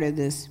latter part of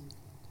this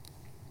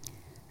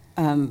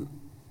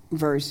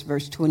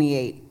verse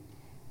 28,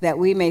 that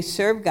we may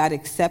serve God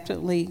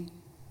acceptably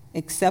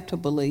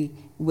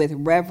with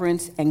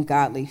reverence and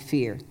godly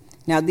fear.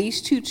 Now,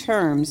 these 2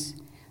 terms,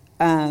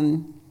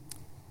 the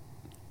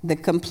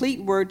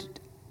Complete Word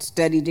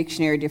Study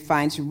Dictionary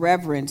defines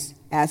reverence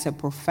as a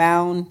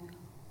profound,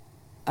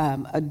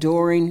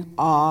 adoring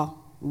awe,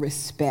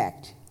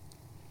 respect.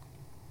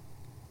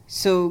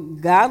 So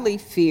godly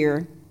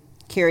fear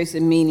carries the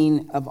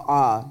meaning of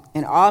awe.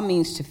 And awe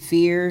means to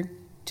fear,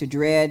 to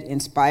dread,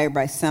 inspired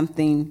by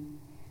something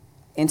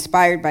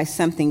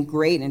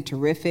great and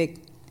terrific.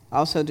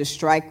 Also to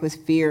strike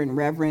with fear and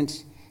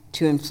reverence,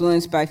 to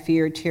influence by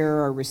fear,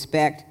 terror, or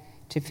respect.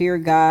 To fear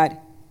God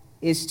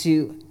is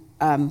to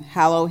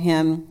hallow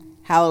him.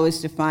 Hallow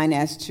is defined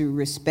as to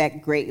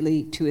respect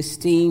greatly, to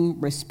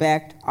esteem,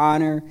 respect,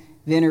 honor,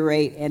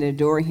 venerate, and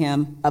adore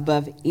him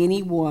above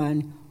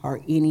anyone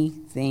or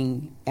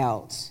anything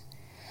else.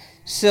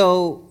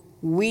 So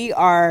when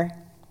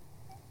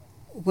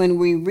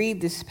we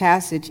read this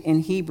passage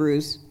in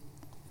Hebrews,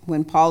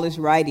 when Paul is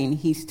writing,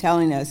 he's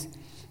telling us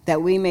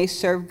that we may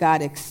serve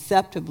God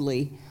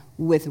acceptably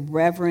with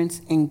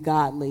reverence and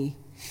godly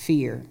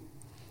fear.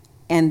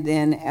 And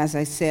then, as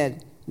I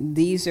said,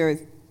 these are,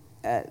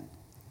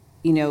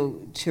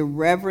 to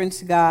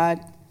reverence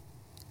God,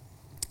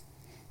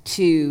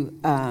 to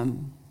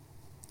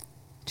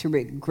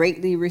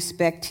greatly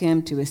respect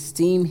him, to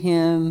esteem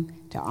him,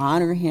 to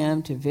honor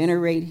him, to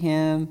venerate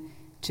him,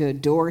 to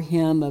adore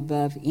him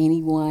above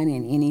anyone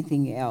and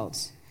anything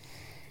else.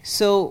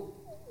 So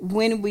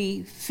when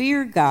we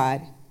fear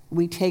God,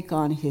 we take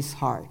on his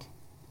heart.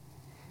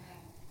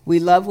 We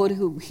love what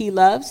he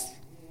loves,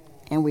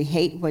 and we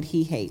hate what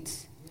he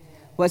hates.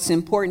 What's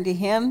important to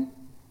him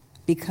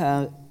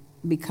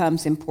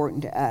becomes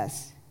important to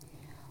us.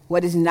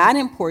 What is not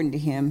important to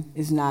him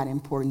is not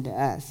important to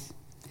us.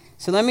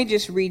 So let me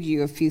just read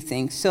you a few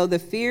things. So the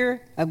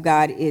fear of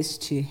God is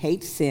to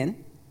hate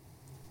sin,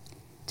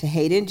 to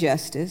hate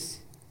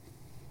injustice,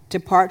 to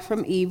part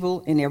from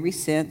evil in every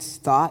sense,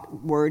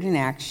 thought, word, and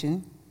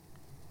action,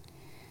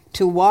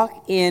 to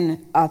walk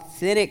in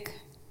authentic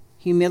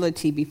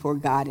humility before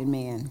God and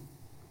man,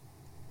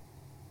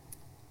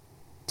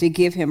 to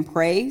give him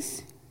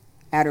praise,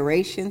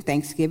 adoration,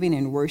 thanksgiving,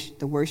 and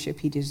the worship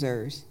he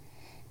deserves,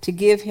 to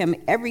give him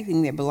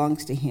everything that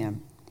belongs to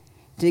him,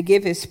 to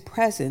give his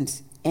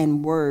presence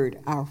and word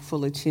our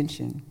full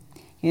attention.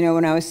 You know,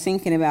 when I was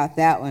thinking about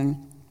that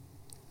one,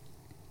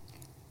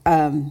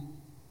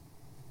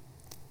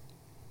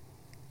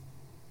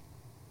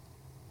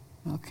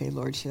 okay,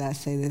 Lord, should I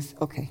say this?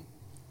 Okay.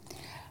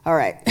 All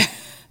right.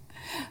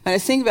 When I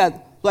was thinking about,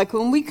 like,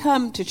 when we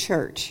come to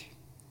church,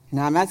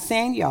 now I'm not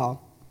saying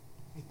y'all,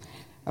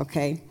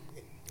 okay?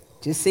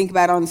 Just think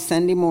about on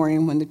Sunday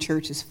morning when the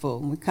church is full.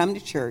 When we come to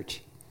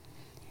church,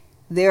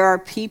 there are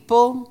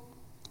people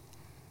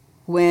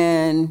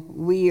when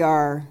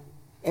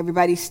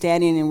everybody's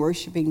standing and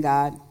worshiping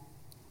God.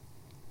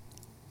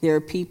 There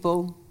are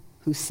people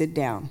who sit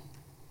down.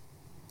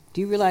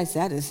 Do you realize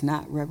that is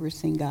not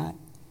reverencing God?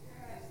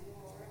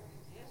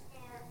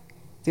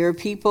 There are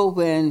people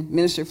when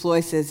Minister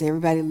Floyd says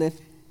everybody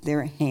lift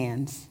their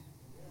hands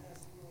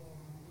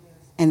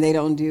and they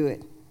don't do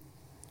it.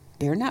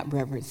 They're not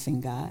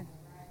reverencing God.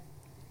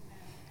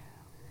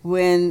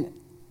 When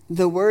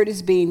the word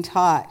is being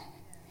taught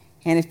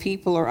and if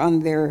people are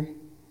on their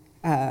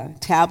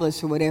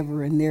tablets or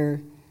whatever and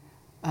they're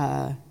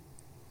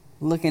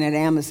looking at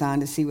Amazon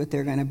to see what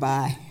they're going to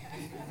buy,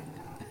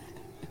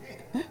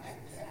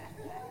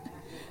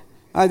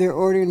 or they're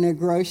ordering their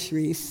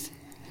groceries,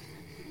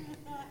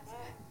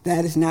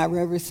 that is not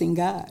reverencing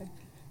God.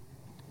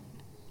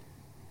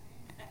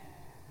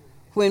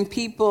 When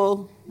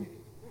people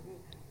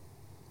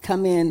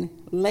come in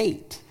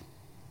late,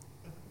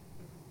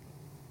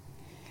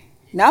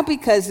 not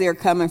because they're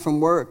coming from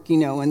work, you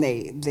know, and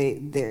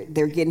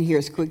they're getting here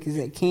as quick as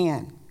they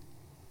can.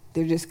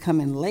 They're just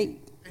coming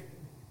late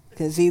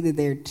because either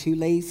they're too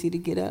lazy to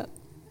get up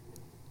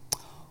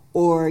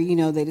or, you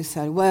know, they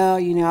decide, well,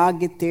 you know, I'll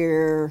get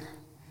there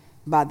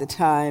by the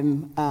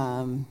time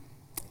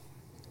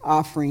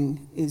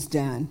offering is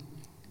done.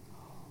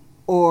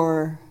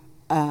 Or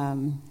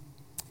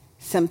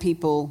some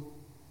people,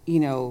 you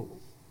know,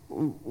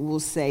 will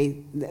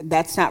say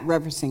that's not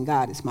reverencing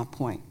God is my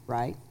point,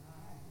 right?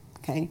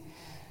 Okay.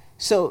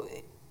 So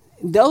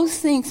those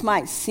things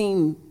might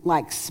seem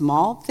like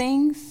small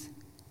things,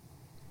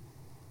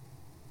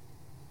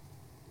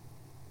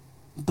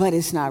 but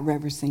it's not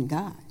reverencing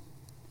God.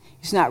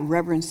 It's not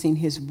reverencing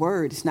his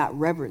word. It's not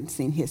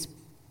reverencing his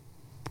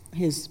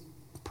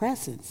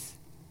presence.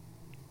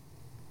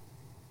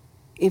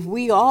 If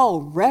we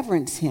all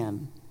reverence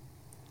him,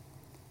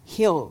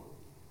 he'll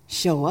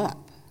show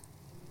up.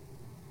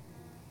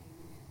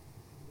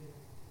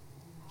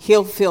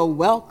 He'll feel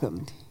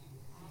welcomed.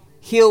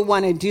 He'll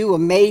want to do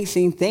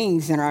amazing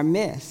things in our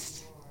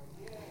midst.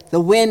 The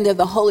wind of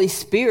the Holy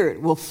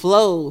Spirit will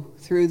flow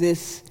through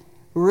this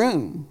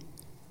room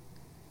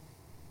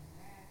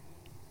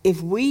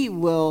if we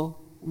will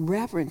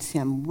reverence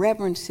him,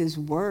 reverence his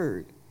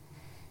word.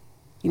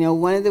 You know,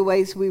 one of the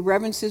ways we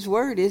reverence his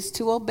word is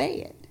to obey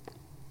it.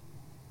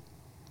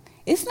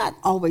 It's not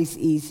always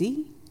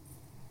easy.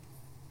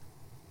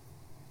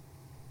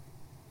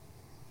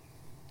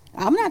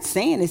 I'm not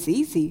saying it's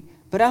easy,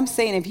 but I'm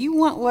saying if you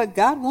want what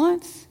God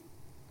wants,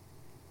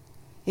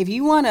 if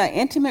you want an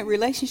intimate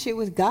relationship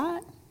with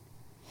God,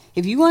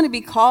 if you want to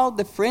be called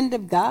the friend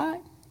of God,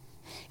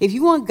 if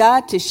you want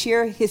God to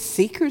share his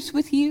secrets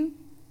with you,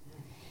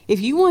 if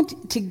you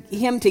want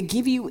him to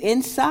give you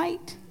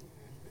insight,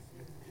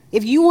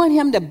 if you want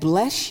him to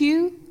bless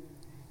you,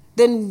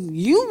 then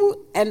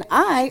you and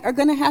I are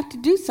going to have to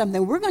do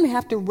something. We're going to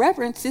have to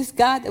reverence this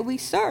God that we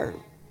serve.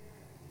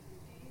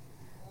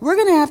 We're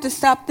going to have to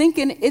stop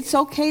thinking it's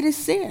okay to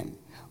sin.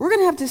 We're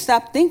going to have to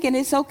stop thinking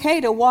it's okay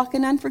to walk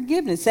in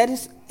unforgiveness. That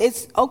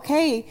it's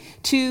okay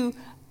to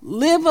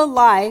live a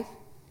life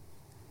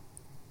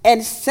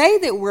and say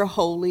that we're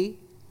holy,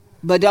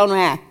 but don't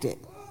act it.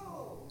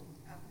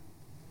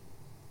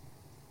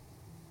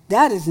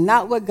 That is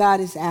not what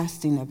God is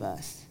asking of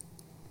us.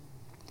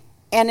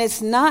 And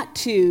it's not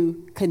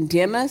to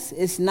condemn us.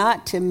 It's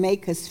not to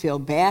make us feel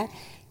bad.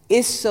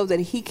 It's so that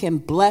he can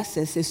bless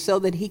us. It's so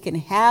that he can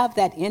have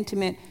that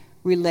intimate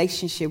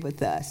relationship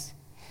with us.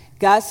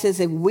 God says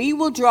if we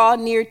will draw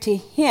near to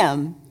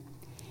him,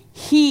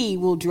 he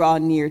will draw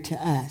near to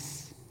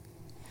us.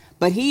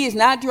 But he is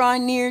not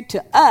drawing near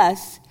to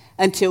us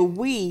until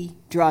we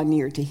draw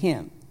near to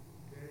him.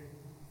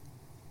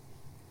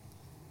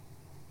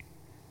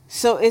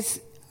 So it's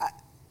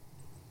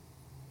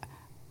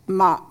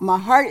my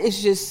heart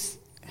is just,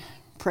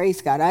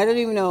 praise God. I don't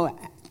even know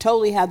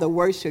totally how the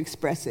words to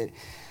express it.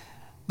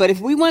 But if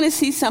we want to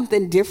see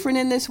something different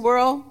in this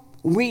world,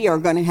 we are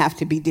going to have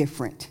to be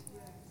different.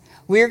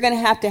 We're going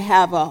to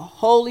have a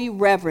holy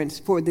reverence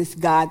for this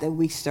God that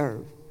we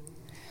serve.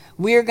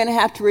 We're going to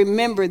have to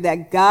remember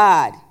that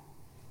God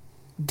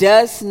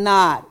does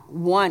not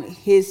want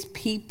his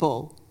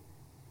people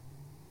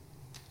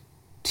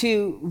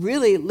to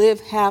really live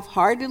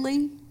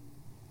half-heartedly,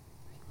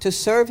 to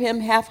serve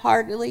him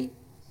half-heartedly.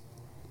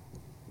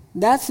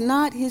 That's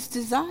not his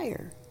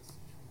desire.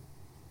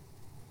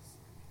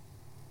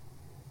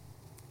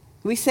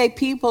 We say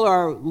people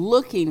are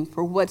looking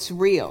for what's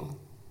real.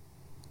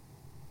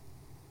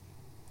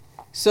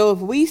 So if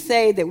we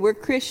say that we're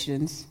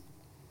Christians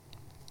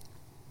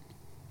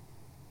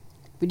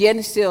But yet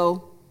and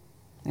still,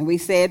 and we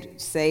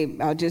say,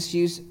 I'll just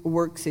use a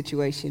work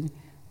situation.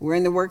 We're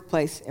in the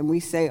workplace and we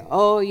say,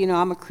 oh,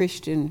 I'm a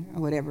Christian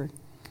or whatever.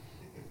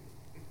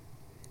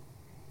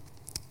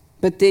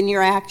 But then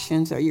your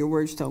actions or your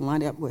words don't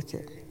line up with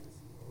it.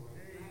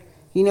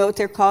 You know what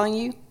they're calling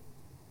you?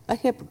 A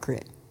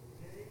hypocrite.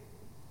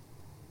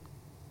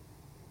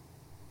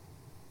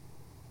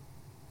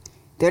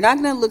 They're not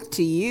going to look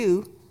to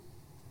you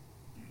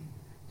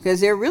because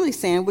they're really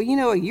saying,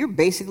 well, you're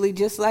basically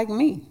just like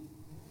me.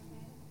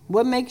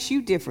 What makes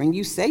you different?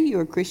 You say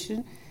you're a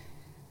Christian.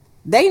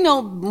 They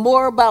know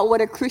more about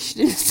what a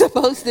Christian is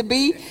supposed to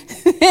be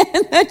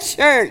in the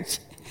church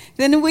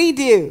than we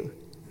do.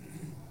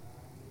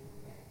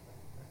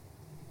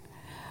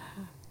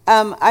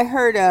 I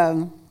heard,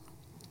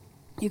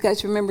 you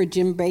guys remember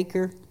Jim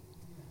Baker?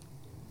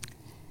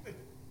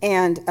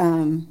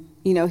 And,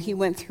 he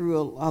went through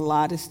a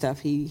lot of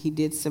stuff. He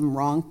did some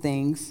wrong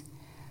things,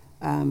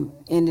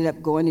 ended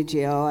up going to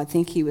jail. I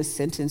think he was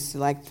sentenced to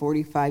like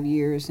 45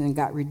 years and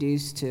got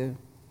reduced to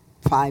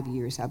 5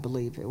 years, I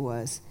believe it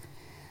was.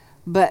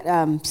 But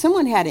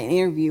someone had an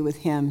interview with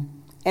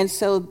him, and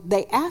so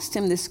they asked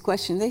him this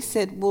question. They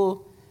said,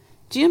 well,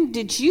 Jim,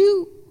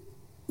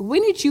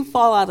 when did you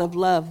fall out of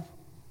love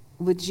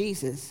with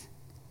Jesus?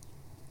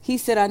 He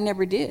said, I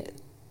never did.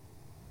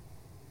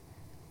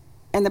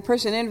 And the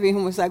person interviewing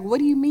him was like, what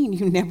do you mean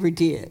you never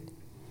did?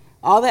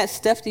 All that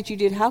stuff that you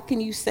did, how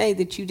can you say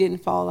that you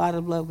didn't fall out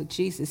of love with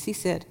Jesus? He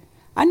said,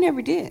 I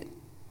never did.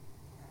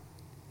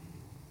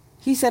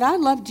 He said, I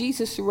loved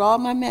Jesus through all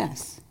my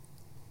mess.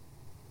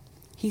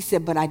 He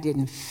said, but I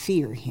didn't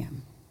fear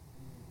him.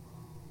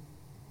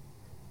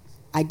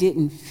 I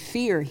didn't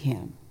fear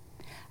him.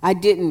 I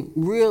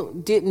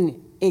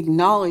didn't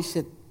acknowledge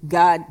that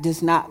God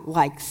does not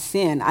like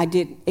sin. I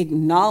didn't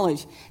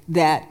acknowledge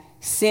that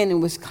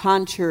sin was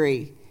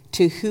contrary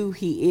to who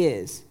he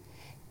is.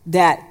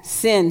 That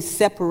sin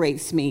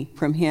separates me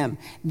from him.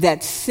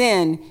 That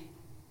sin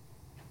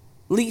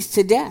leads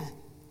to death,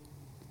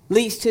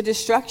 leads to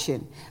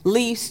destruction,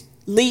 leads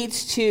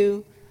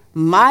to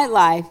my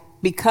life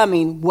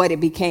becoming what it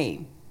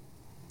became.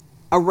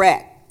 A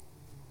wreck,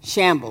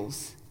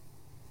 shambles.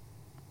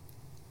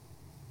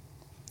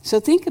 So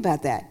think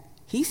about that.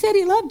 He said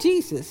he loved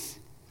Jesus,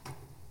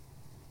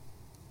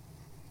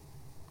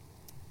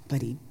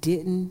 but he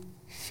didn't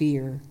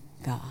fear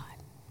God.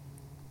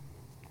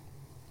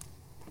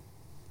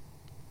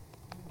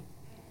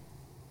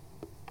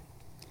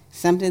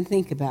 Something to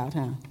think about,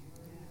 huh?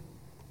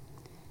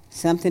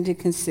 Something to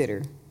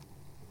consider.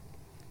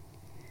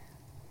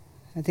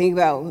 I think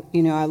about,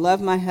 I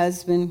love my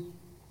husband.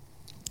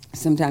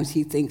 Sometimes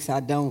he thinks I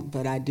don't,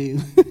 but I do.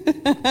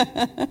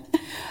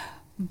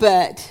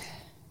 But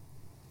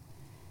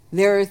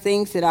there are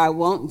things that I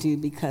won't do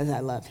because I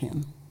love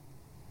him.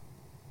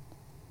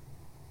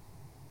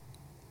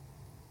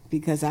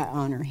 Because I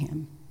honor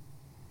him.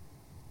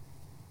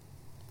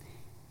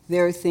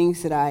 There are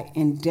things that I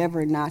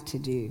endeavor not to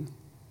do.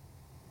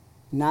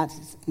 Not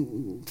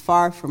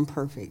far from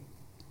perfect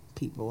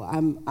people.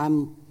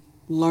 I'm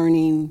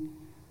learning,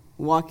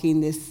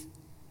 walking this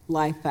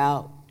life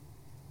out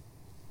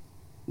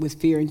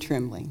with fear and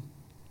trembling.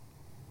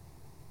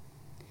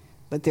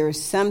 But there are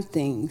some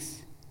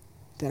things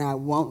that I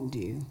won't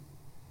do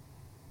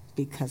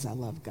because I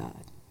love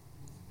God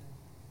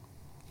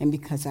and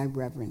because I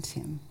reverence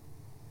him.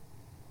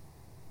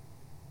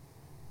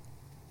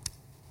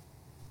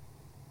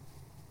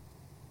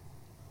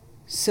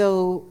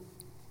 So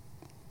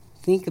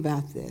think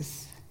about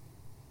this.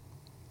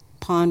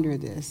 Ponder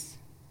this.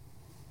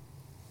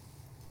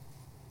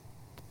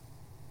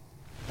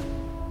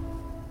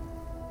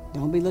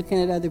 Don't be looking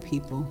at other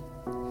people.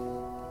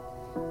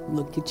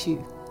 Look at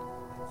you.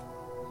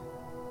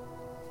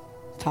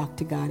 Talk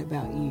to God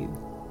about you.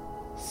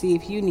 See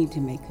if you need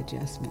to make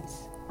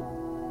adjustments.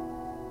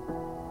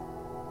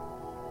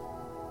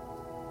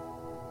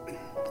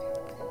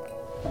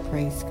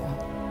 Praise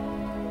God.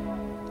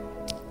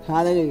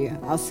 Hallelujah.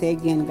 I'll say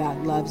again,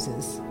 God loves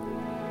us.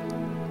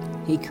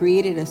 He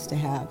created us to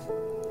have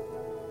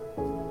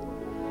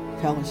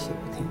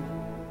fellowship with him.